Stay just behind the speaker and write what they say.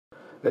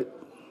Uh,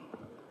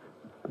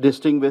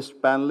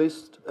 Distinguished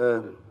panelists,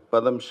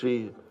 Padam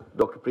Shri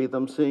Dr.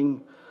 Preetham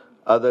Singh,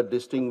 other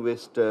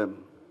distinguished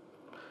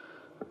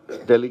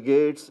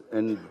delegates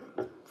and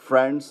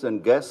friends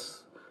and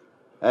guests,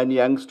 and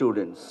young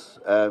students.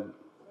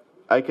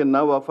 I can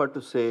now offer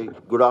to say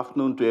good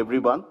afternoon to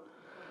everyone.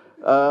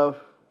 Uh,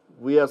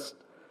 we are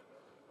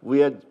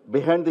we are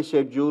behind the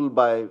schedule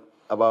by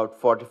about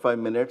 45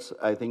 minutes.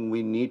 I think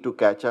we need to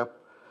catch up.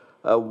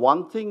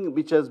 One thing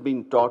which has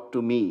been taught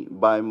to me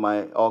by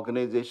my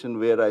organization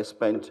where I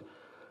spent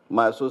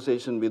my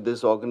association with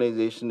this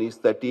organization is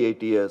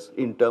 38 years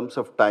in terms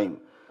of time.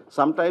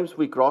 Sometimes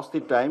we cross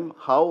the time,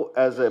 how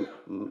as a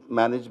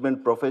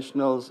management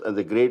professionals and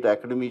the great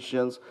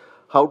academicians,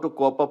 how to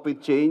cope up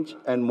with change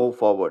and move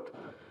forward.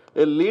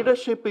 A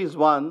leadership is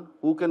one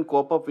who can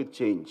cope up with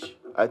change.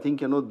 I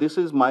think, this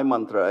is my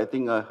mantra. I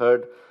think I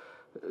heard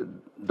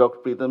Dr.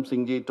 Preetham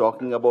Singh ji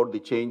talking about the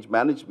change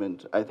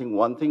management. I think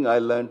one thing I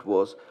learned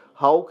was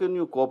how can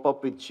you cope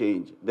up with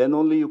change? Then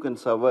only you can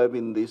survive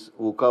in this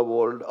VUCA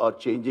world or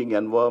changing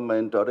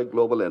environment or a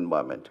global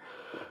environment.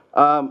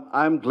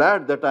 I'm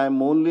glad that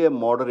I'm only a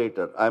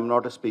moderator. I'm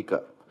not a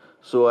speaker.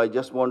 So I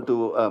just want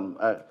to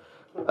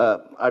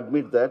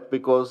admit that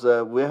because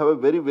we have a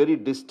very, very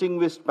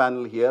distinguished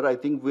panel here. I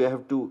think we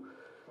have to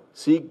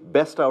seek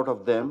best out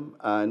of them,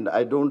 and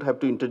I don't have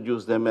to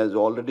introduce them as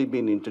already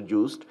been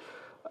introduced.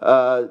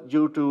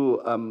 Due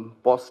to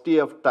paucity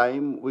of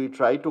time, we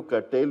try to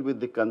curtail with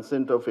the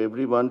consent of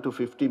everyone to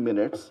 50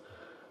 minutes,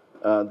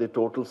 the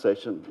total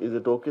session. Is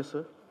it okay,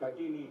 sir?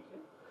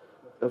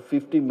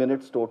 50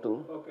 minutes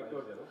total. Okay,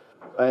 total.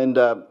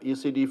 And you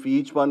said if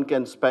each one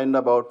can spend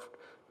about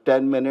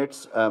 10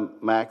 minutes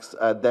max,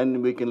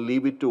 then we can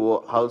leave it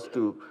to House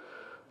to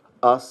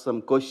ask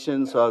some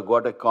questions or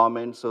got a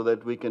comment so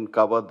that we can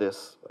cover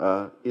this.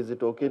 Is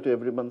it okay to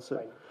everyone,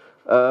 sir?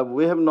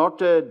 We have not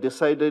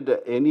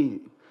decided any,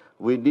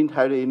 we didn't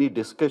have any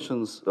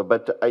discussions,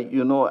 but as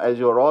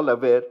you're all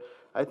aware,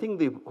 I think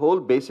the whole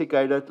basic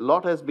idea, a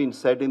lot has been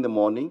said in the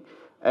morning,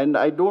 and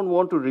I don't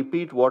want to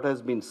repeat what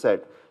has been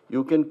said.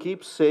 You can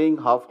keep saying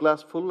half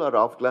glass full or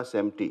half glass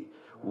empty.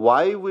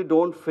 Why we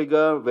don't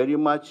figure very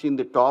much in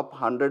the top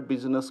 100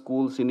 business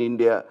schools in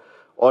India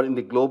or in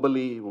the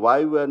globally,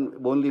 why when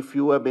only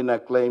few have been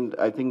acclaimed?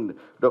 I think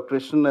Dr.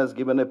 Krishnan has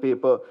given a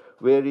paper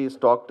where he's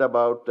talked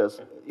about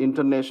as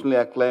internationally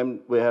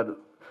acclaimed. We had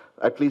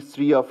at least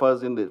 3 of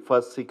us in the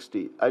first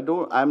 60.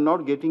 I'm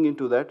not getting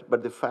into that,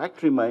 but the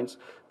fact remains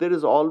there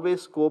is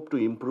always scope to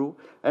improve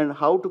and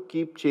how to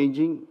keep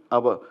changing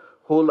our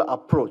whole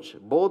approach,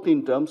 both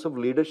in terms of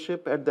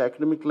leadership at the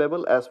academic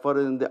level as far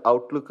as in the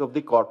outlook of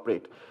the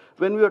corporate.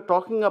 When we are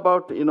talking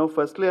about,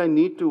 firstly, I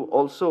need to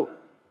also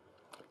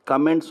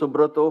commend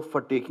Subrato for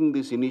taking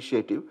this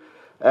initiative.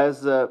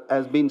 As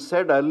been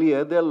said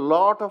earlier, there are a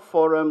lot of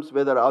forums,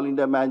 whether All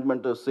India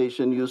Management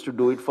Association used to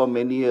do it for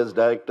many years,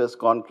 Directors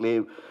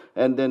Conclave,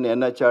 and then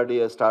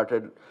NHRD has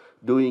started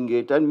doing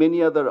it, and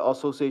many other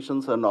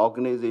associations and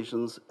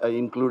organizations,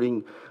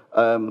 including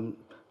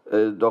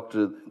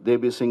Dr.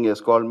 Devi Singh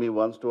has called me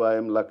once to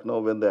IIM Lucknow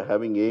when they're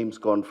having AIMS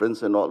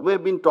conference and all. We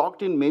have been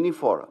talked in many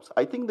forums.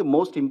 I think the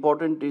most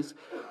important is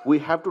we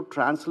have to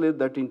translate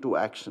that into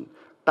action.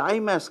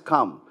 Time has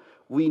come.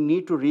 We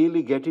need to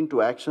really get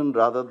into action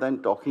rather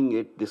than talking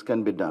it, this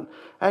can be done.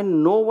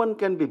 And no one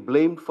can be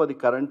blamed for the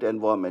current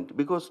environment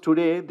because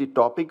today the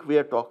topic we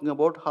are talking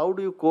about, how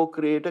do you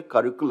co-create a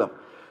curriculum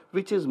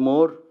which is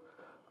more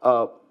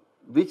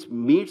which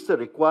meets the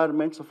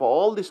requirements of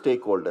all the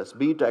stakeholders,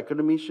 be it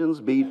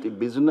academicians, be it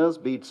business,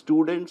 be it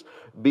students,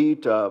 be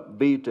it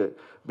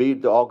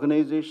the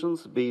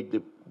organizations, be it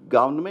the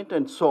government,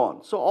 and so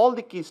on. So all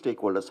the key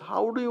stakeholders,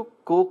 how do you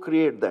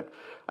co-create that?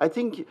 I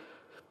think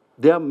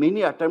there are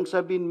many attempts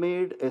have been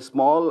made. A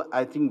small,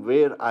 I think,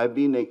 where I have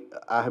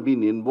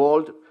been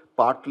involved.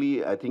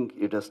 Partly, I think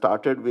it has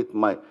started with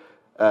my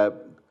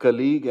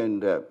colleague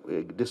and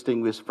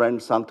distinguished friend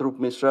Santrup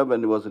Mishra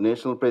when he was the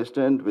national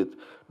president with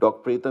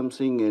Dr. Preetham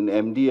Singh in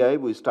MDI.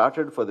 We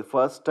started for the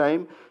first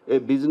time a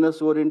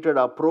business-oriented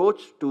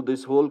approach to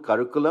this whole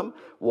curriculum.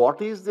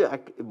 What is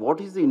the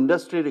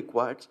industry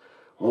requires?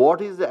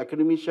 What is the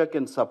academia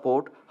can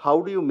support?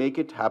 How do you make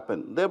it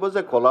happen? There was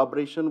a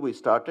collaboration we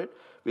started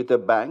with a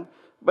bang,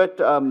 but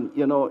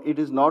it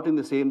is not in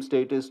the same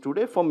status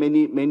today for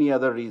many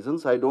other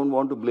reasons. I don't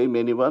want to blame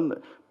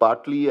anyone.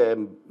 Partly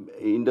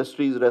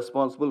industry is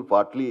responsible,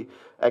 partly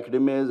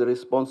academia is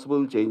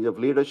responsible, change of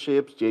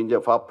leadership, change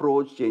of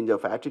approach, change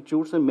of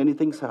attitudes, and many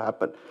things have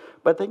happened.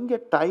 But I think a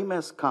time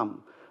has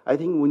come. I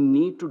think we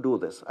need to do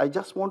this. I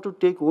just want to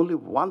take only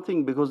one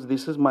thing because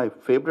this is my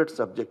favorite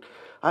subject.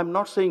 I'm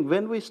not saying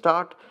when we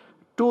start,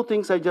 2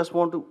 things I just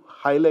want to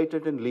highlight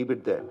it and leave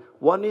it there.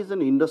 One is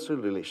in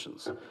industrial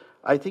relations.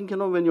 I think,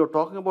 when you're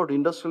talking about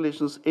industrial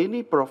relations,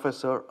 any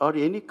professor or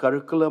any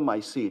curriculum I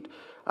see it,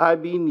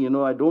 I've been,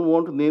 I don't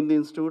want to name the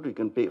institute, you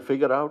can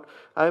figure out.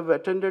 I've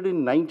attended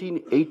in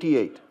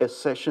 1988 a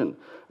session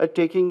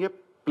taking a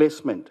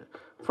placement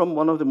from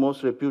one of the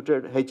most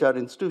reputed HR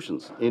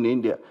institutions in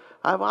India.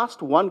 I've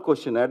asked one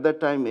question at that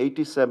time,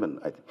 87,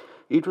 I think.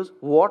 It was,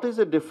 what is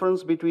the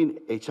difference between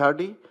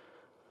HRD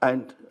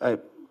and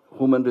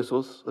human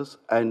resources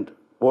and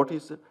what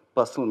is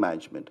personal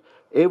management?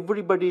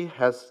 Everybody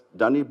has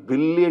done it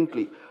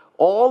brilliantly.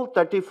 All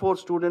 34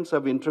 students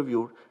I've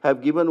interviewed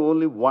have given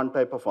only one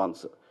type of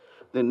answer.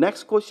 The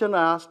next question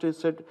I asked is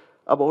said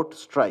about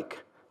strike.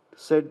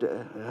 Said,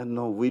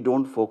 no, we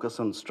don't focus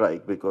on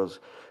strike because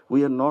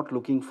we are not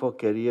looking for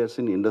careers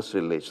in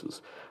industrial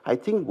relations. I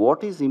think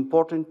what is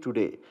important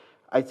today,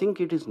 I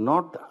think it is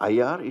not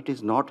IR, it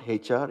is not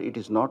HR, it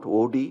is not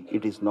OD,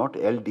 it is not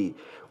LD.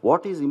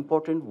 What is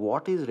important,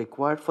 what is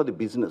required for the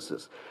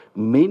businesses?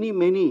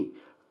 Many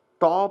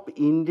top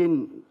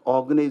Indian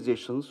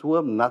organizations who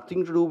have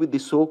nothing to do with the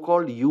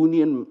so-called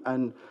union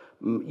and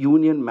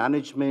union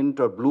management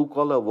or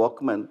blue-collar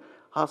workmen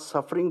are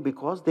suffering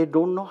because they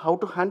don't know how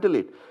to handle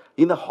it.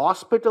 In the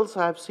hospitals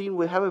I have seen,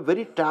 we have a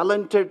very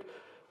talented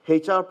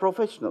HR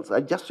professionals.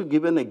 Just to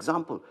give an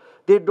example,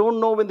 they don't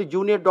know when the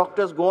junior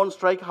doctors go on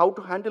strike how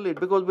to handle it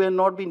because we are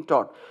not being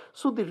taught.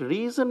 So the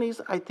reason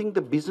is, I think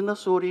the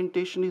business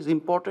orientation is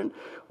important.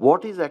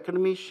 What is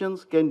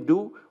academicians can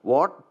do,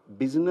 what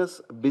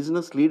business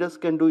leaders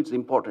can do, it's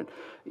important.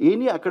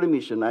 Any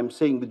academician, I'm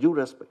saying with due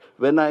respect,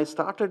 when I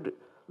started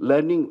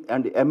learning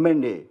and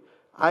M&A,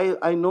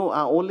 I know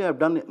I only have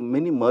done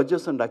many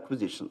mergers and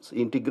acquisitions,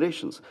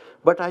 integrations,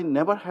 but I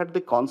never had the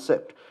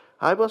concept.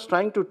 I was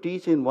trying to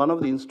teach in one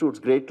of the institutes,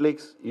 Great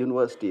Lakes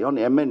University, on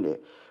M&A.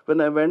 When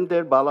I went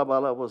there,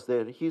 Bala was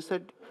there. He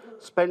said,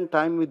 spend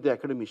time with the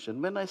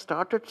academician. When I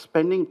started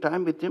spending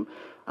time with him,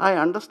 I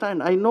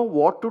understand. I know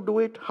what to do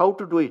it, how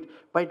to do it,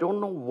 but I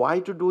don't know why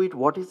to do it,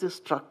 what is the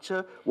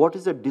structure, what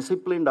is the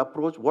disciplined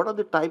approach, what are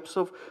the types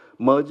of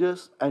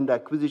mergers and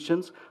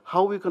acquisitions,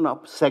 how you can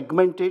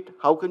segment it,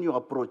 how can you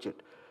approach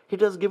it. It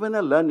has given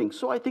a learning.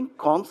 So I think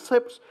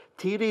concepts,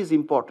 theory is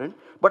important,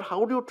 but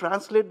how do you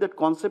translate that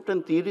concept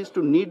and theories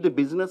to meet the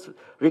business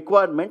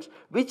requirements,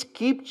 which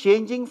keep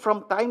changing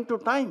from time to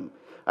time?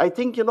 I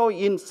think, in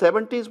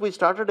 70s we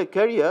started a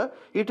career.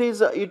 It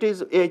is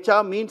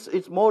HR means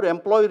it's more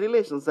employee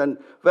relations and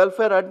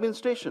welfare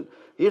administration.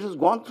 It has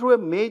gone through a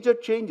major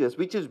changes,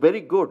 which is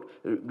very good.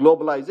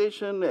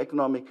 Globalization,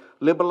 economic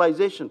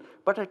liberalization.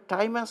 But a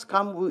time has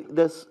come,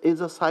 this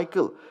is a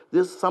cycle.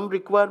 There's some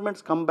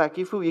requirements come back.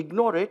 If you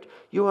ignore it,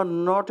 you are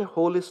not a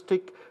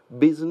holistic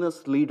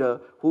business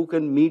leader who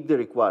can meet the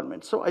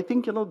requirements. So I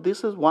think,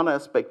 this is one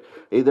aspect,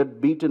 either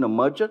be it in a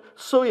merger.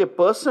 So a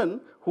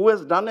person who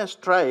has done a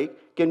strike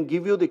can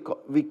give you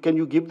can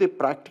you give the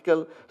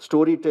practical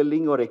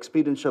storytelling or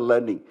experiential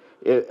learning.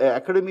 An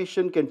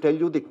academician can tell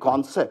you the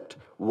concept,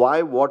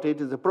 why, what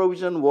it is a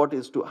provision, what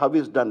is to, how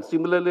it's done.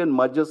 Similarly, in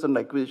mergers and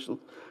acquisitions,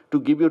 to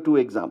give you two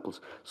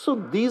examples. So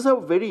these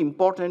are very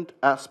important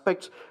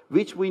aspects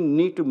which we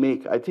need to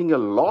make. I think a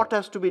lot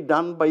has to be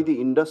done by the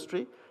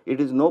industry.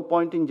 It is no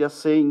point in just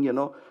saying,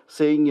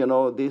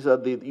 these are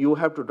the, you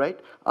have to write,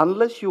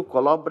 unless you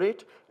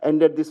collaborate,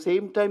 and at the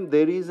same time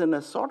there is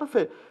a sort of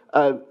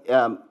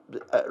a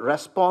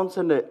response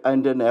and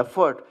an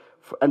effort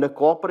and a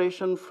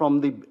cooperation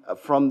from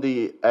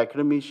the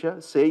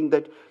academia, saying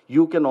that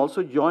you can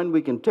also join,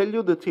 we can tell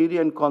you the theory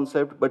and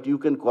concept, but you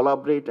can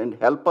collaborate and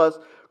help us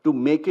to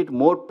make it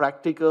more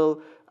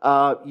practical.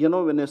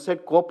 When I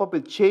said cope up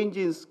with change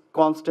is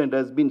constant,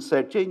 has been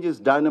said, change is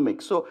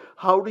dynamic. So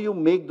how do you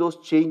make those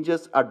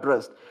changes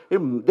addressed?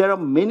 There are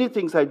many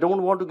things I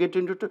don't want to get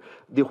into.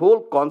 The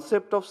whole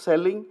concept of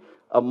selling,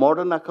 a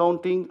modern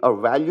accounting, a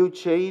value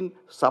chain,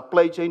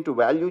 supply chain to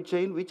value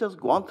chain, which has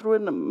gone through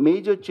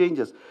major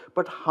changes.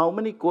 But how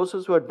many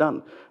courses were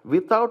done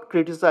without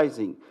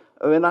criticizing?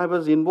 When I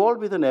was involved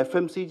with an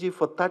FMCG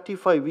for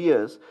 35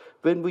 years,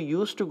 when we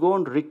used to go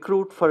and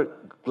recruit for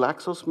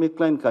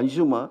GlaxoSmithKline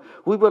Consumer,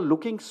 we were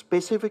looking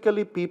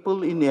specifically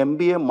people in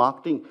MBA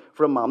marketing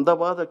from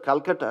Ahmedabad or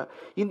Calcutta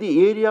in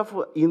the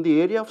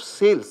area of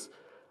sales.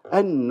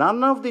 And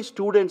none of the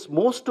students,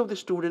 most of the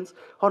students,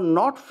 are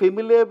not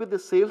familiar with the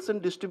sales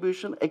and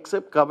distribution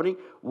except covering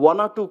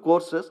one or two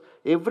courses.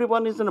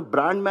 Everyone is in a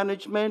brand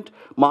management,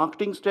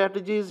 marketing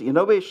strategies,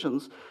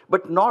 innovations,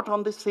 but not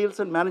on the sales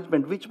and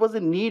management, which was the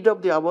need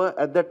of the hour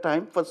at that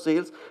time for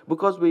sales,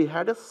 because we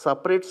had a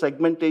separate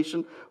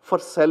segmentation for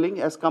selling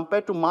as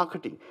compared to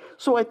marketing.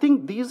 So I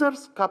think these are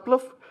a couple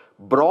of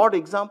broad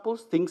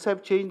examples. Things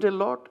have changed a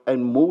lot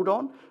and moved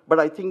on,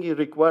 but I think it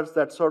requires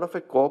that sort of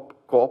a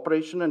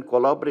cooperation and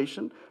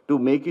collaboration to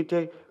make it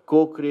a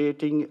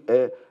co-creating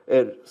a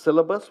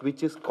syllabus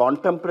which is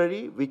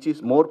contemporary, which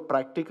is more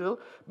practical,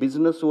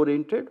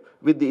 business-oriented,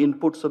 with the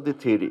inputs of the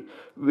theory.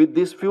 With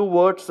these few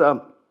words,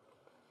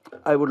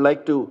 I would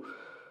like to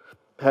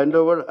hand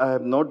over. I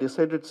have not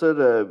decided,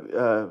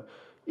 sir,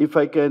 if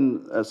I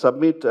can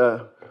submit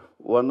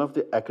one of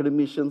the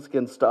academicians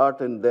can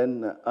start and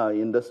then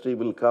industry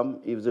will come.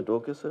 Is it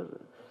okay, sir?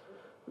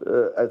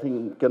 I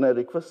think, can I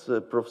request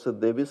Professor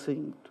Devi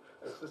Singh?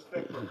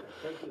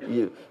 Thank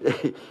you.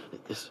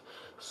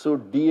 So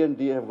D and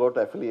D have got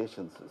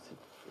affiliations.